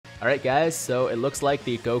Alright guys, so it looks like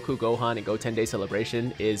the Goku, Gohan, and Goten Day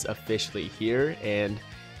celebration is officially here, and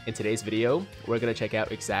in today's video, we're going to check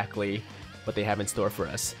out exactly what they have in store for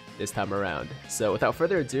us this time around. So without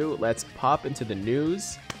further ado, let's pop into the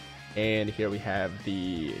news, and here we have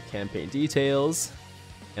the campaign details,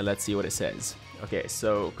 and let's see what it says. Okay,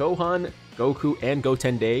 so Gohan, Goku, and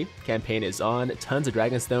Goten Day campaign is on. Tons of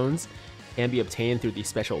Dragon Stones can be obtained through the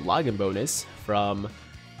special login bonus from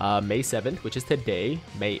May 7th, which is today,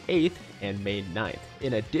 May 8th, and May 9th.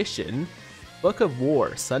 In addition, Book of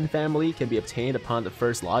War, Sun Family can be obtained upon the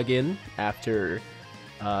first login after,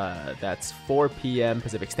 that's 4 p.m.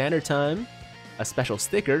 Pacific Standard Time. A special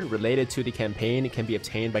sticker related to the campaign can be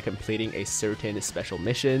obtained by completing a certain special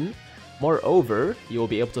mission. Moreover, you will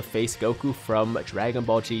be able to face Goku from Dragon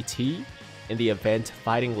Ball GT in the event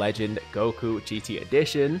Fighting Legend Goku GT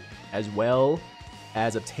Edition, as well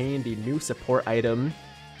as obtain the new support item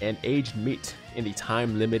and aged meat in the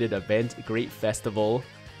time-limited event Great Festival,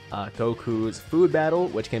 Goku's Food Battle,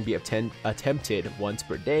 which can be attempted once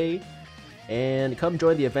per day. And come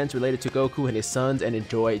join the events related to Goku and his sons and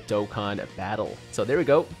enjoy Dokkan Battle. So there we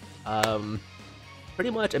go. Pretty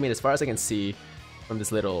much, I mean, as far as I can see from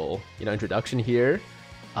this little, introduction here,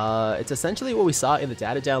 it's essentially what we saw in the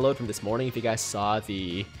data download from this morning. If you guys saw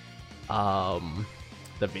the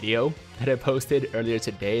video that I posted earlier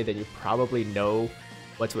today, then you probably know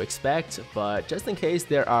what to expect, but just in case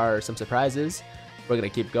there are some surprises, we're gonna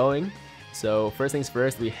keep going. So first things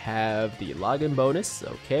first, we have the login bonus.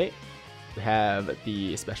 Okay, we have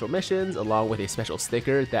the special missions along with a special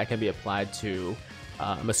sticker that can be applied to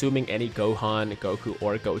I'm assuming any Gohan, Goku,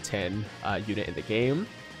 or Goten unit in the game.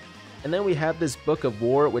 And then we have this Book of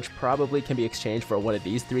War, which probably can be exchanged for one of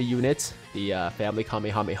these three units, the Family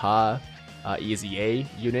Kamehameha EZA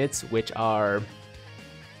units, which are,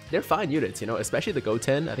 they're fine units, especially the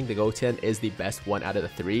Goten. I think the Goten is the best one out of the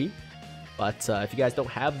three. But if you guys don't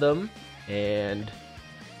have them and,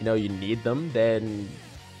 you need them, then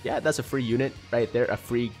yeah, that's a free unit right there. A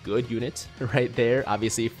free good unit right there.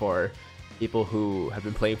 Obviously for people who have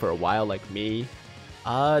been playing for a while like me,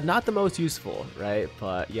 not the most useful, right?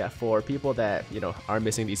 But yeah, for people that, are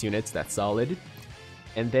missing these units, that's solid.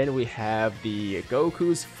 And then we have the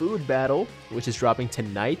Goku's Food Battle, which is dropping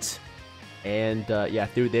tonight. And yeah,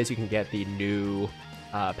 through this you can get the new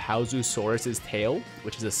Pauzusaurus's tail,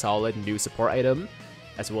 which is a solid new support item,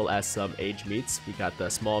 as well as some aged meats. We got the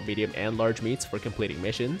small, medium, and large meats for completing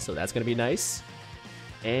missions, so that's going to be nice.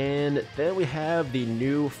 And then we have the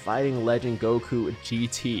new Fighting Legend Goku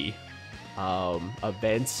GT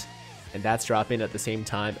event, and that's dropping at the same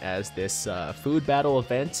time as this food battle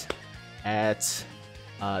event at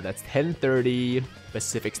that's 10:30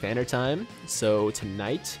 Pacific Standard Time. So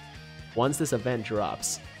tonight, once this event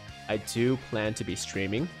drops, I do plan to be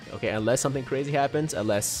streaming, okay, unless something crazy happens,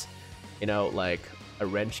 unless, like a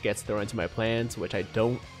wrench gets thrown into my plans, which I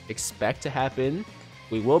don't expect to happen.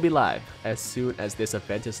 We will be live as soon as this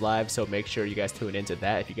event is live, so make sure you guys tune into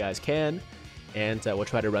that if you guys can, and we'll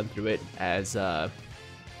try to run through it as,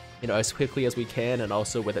 as quickly as we can, and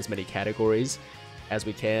also with as many categories as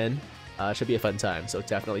we can. Should be a fun time, so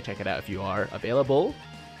definitely check it out if you are available.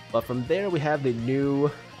 But from there, we have the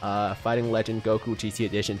new Fighting Legend Goku GT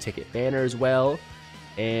Edition ticket banner as well,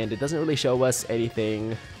 and it doesn't really show us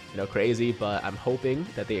anything, crazy, but I'm hoping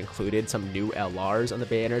that they included some new LRs on the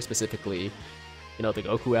banner, specifically, the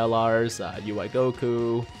Goku LRs, UI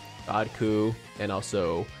Goku, Godku, and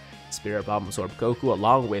also Spirit Bomb Absorb Goku,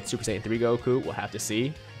 along with Super Saiyan 3 Goku. We'll have to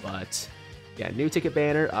see, but yeah, new ticket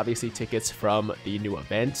banner, obviously tickets from the new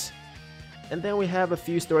event. And then we have a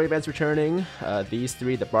few story events returning. These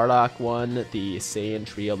three, the Bardock one, the Saiyan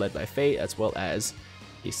Trio led by Fate, as well as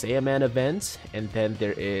the Saiyaman event. And then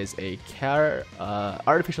there is a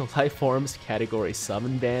Artificial Life Forms category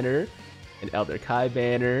summon banner, an Elder Kai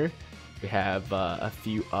banner. We have a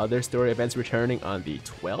few other story events returning on the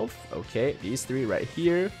 12th. Okay, these three right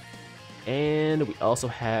here. And we also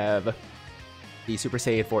have the Super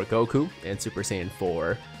Saiyan 4 Goku and Super Saiyan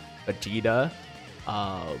 4 Vegeta.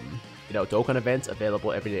 Dokkan events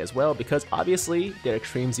available every day as well, because obviously their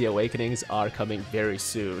Extreme Z Awakenings are coming very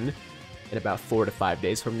soon, in about 4 to 5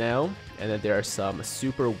 days from now. And then there are some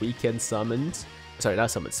super weekend summons, sorry,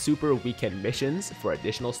 not summons, super weekend missions for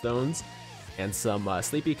additional stones, and some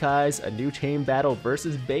Sleepy Kais, a new chain battle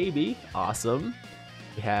versus Baby, awesome.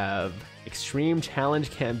 We have Extreme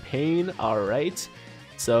Challenge Campaign, alright.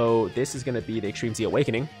 So this is going to be the Extreme Z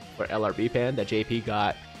Awakening for LRB Pan that JP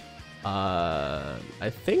got I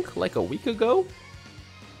think like a week ago.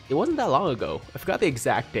 It wasn't that long ago. I forgot the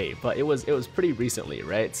exact date, but it was pretty recently,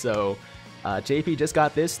 right? So JP just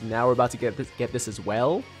got this. Now we're about to get this as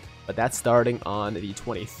well. but that's starting on the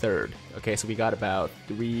 23rd. Okay, so we got about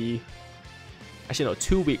 2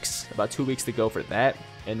 weeks, about 2 weeks to go for that.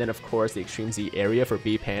 And then of course the Extreme Z area for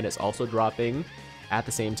B-Pan is also dropping at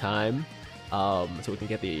the same time. So we can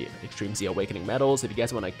get the Extreme Z Awakening medals. If you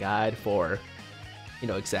guys want a guide for,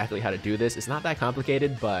 exactly how to do this, it's not that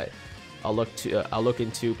complicated, but I'll look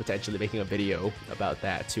into potentially making a video about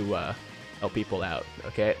that to help people out.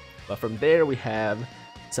 Okay, but from there we have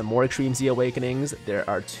some more Extreme Z Awakenings. There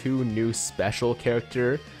are 2 new special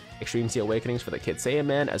character Extreme Z Awakenings for the Kid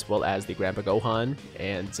Saiyaman, as well as the Grandpa Gohan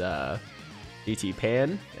and GT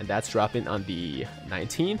Pan, and that's dropping on the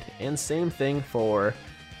 19th. And same thing for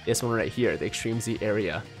this one right here, the Extreme Z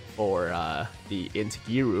area for the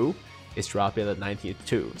Giru is dropping on the 19th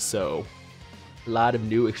too. So a lot of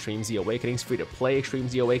new Extreme Z Awakenings, free to play Extreme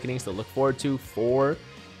Z Awakenings to look forward to. 4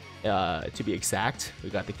 to be exact. We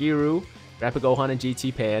got the Giru, Grandpa Gohan and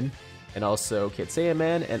GT Pan, and also Kid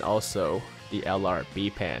Saiyaman, and also the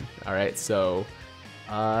LRB Pan. Alright, so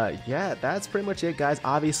yeah, that's pretty much it, guys.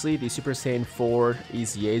 Obviously the Super Saiyan 4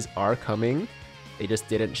 EZAs are coming. They just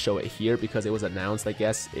didn't show it here because it was announced, I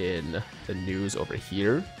guess, in the news over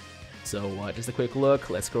here. So just a quick look.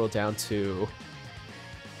 Let's scroll down to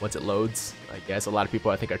once it loads. I guess a lot of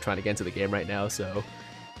people, I think, are trying to get into the game right now, so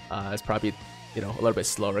it's probably a little bit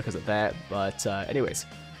slower because of that. But anyways,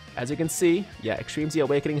 as you can see, yeah, Extreme Z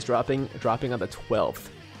Awakenings dropping on the 12th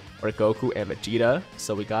for Goku and Vegeta.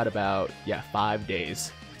 So we got about 5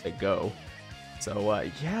 days to go. So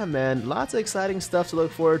yeah, man, lots of exciting stuff to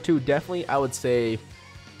look forward to. Definitely, I would say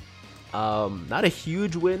not a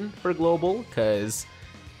huge win for Global, because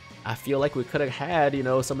I feel like we could have had,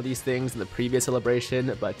 some of these things in the previous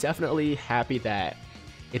celebration, but definitely happy that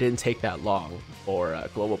it didn't take that long for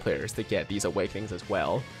Global players to get these Awakenings as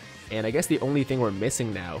well. And I guess the only thing we're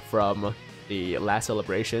missing now from the last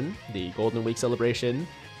celebration, the Golden Week celebration,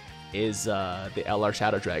 is the LR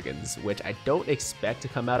Shadow Dragons, which I don't expect to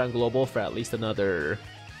come out on Global for at least another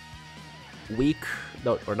week,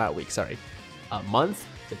 a month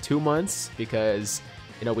to 2 months, because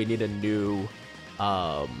we need a new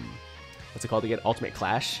what's it called again, Ultimate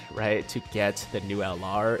Clash, right, to get the new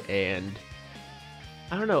LR. And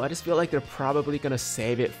I don't know, I just feel like they're probably gonna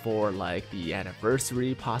save it for like the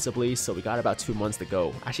anniversary possibly. So we got about 2 months to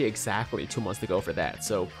go, actually exactly 2 months to go for that.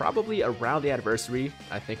 So probably around the anniversary,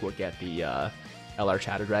 I think we'll get the LR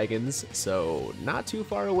Shadow Dragons, so not too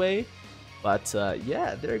far away. But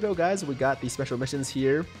yeah, there you go, guys. We got the special missions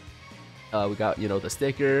here. We got the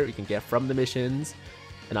sticker you can get from the missions,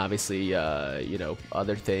 and obviously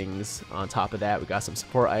other things on top of that. We got some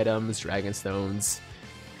support items, Dragon Stones,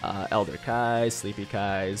 Elder Kais, Sleepy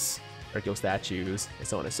Kais, Hercule statues, and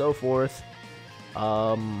so on and so forth.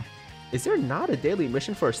 Is there not a daily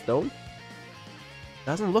mission for a stone?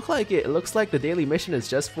 Doesn't look like it. It looks like the daily mission is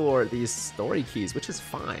just for these story keys, which is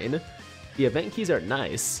fine. The event keys are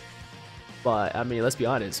nice, but I mean, let's be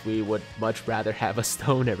honest, we would much rather have a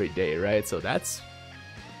stone every day, right? So that's,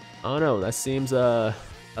 I don't know, that seems a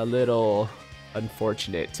little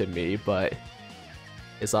unfortunate to me, but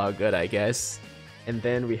it's all good, I guess. And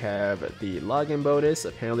then we have the login bonus.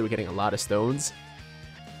 Apparently we're getting a lot of stones.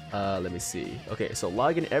 Let me see. Okay, so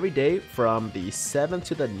log in every day from the 7th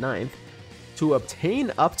to the 9th to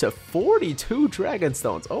obtain up to 42 Dragon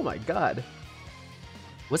Stones. Oh my god.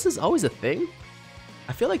 Was this always a thing?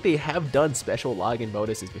 I feel like they have done special login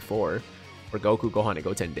bonuses before for Goku, Gohan, and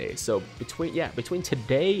Goten days. So between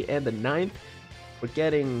today and the 9th, we're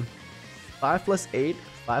getting 5 plus 8,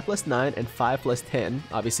 5 plus 9, and 5 plus 10,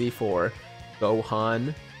 obviously for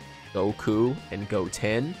Gohan, Goku, and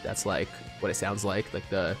Goten. That's like what it sounds like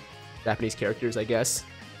the Japanese characters, I guess,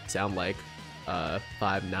 sound like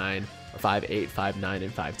 5'9", or 5'8", 5'9",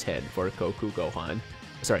 and 5'10" for Gohan,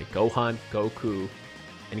 Goku,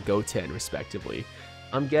 and Goten, respectively.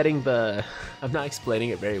 I'm not explaining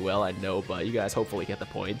it very well, I know, but you guys hopefully get the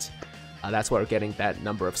point. That's why we're getting that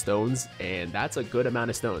number of stones, and that's a good amount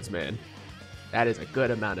of stones, man. That is a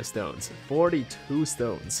good amount of stones. 42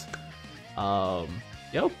 stones.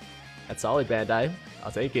 Yo, that's solid, Bandai.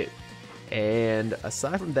 I'll take it. And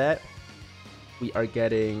aside from that, we are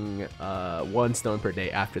getting 1 stone per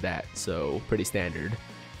day after that, so pretty standard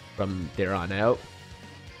from there on out.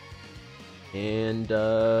 And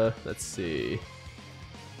let's see.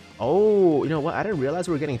 Oh, you know what? I didn't realize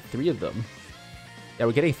we were getting 3 of them. Yeah,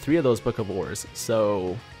 we're getting 3 of those Book of Wars,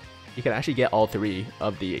 so you can actually get all 3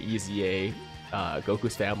 of the EZA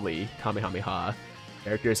Goku's family Kamehameha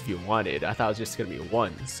characters if you wanted. I thought it was just gonna be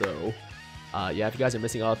 1. So yeah, if you guys are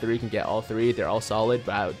missing all 3, you can get all 3. They're all solid,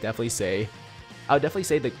 but I would definitely say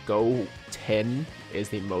the Goten is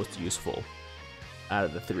the most useful out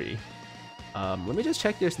of the 3. Let me just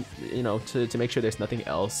check there's, you know, to make sure there's nothing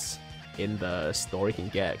else in the store we can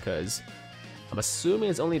get, because I'm assuming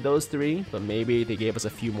it's only those 3, but maybe they gave us a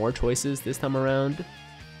few more choices this time around.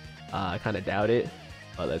 I kind of doubt it,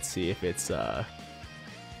 but let's see if it's,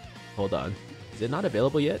 hold on. Is it not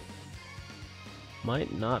available yet?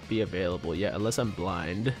 Might not be available yet, unless I'm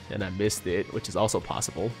blind and I missed it, which is also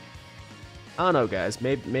possible. I don't know, guys.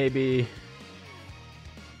 Maybe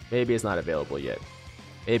it's not available yet.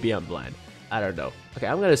 Maybe I'm blind. I don't know. Okay,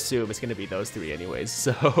 I'm gonna assume it's gonna be those 3 anyways.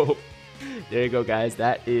 So there you go, guys.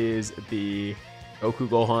 That is the Goku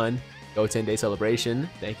Gohan Goten Day celebration.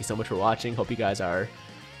 Thank you so much for watching. Hope you guys are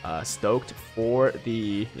stoked for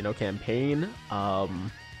the campaign.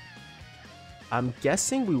 I'm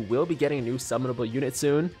guessing we will be getting a new summonable unit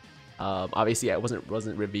soon. Obviously, it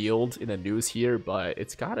wasn't revealed in the news here, but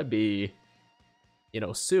it's gotta be,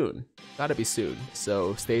 soon. Gotta be soon.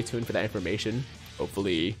 So stay tuned for that information.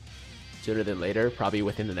 Hopefully sooner than later, probably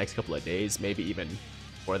within the next couple of days, maybe even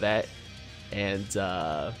for that. And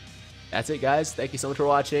that's it, guys. Thank you so much for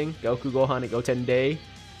watching. Goku Gohan and Goten Day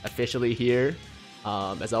officially here.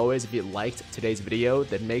 As always, if you liked today's video,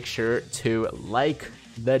 then make sure to like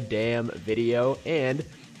the damn video. And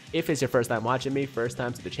if it's your first time watching me, first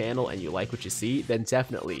time to the channel, and you like what you see, then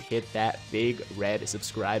definitely hit that big red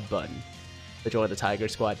subscribe button to join the Tiger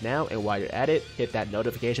Squad now. And while you're at it, hit that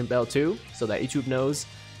notification bell too, so that YouTube knows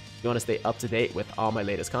you want to stay up to date with all my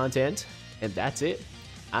latest content. And that's it.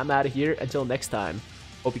 I'm out of here until next time.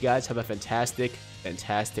 Hope you guys have a fantastic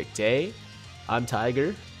day. I'm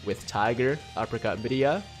Tiger with Tiger Uppercut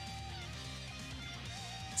Media,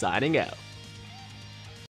 signing out.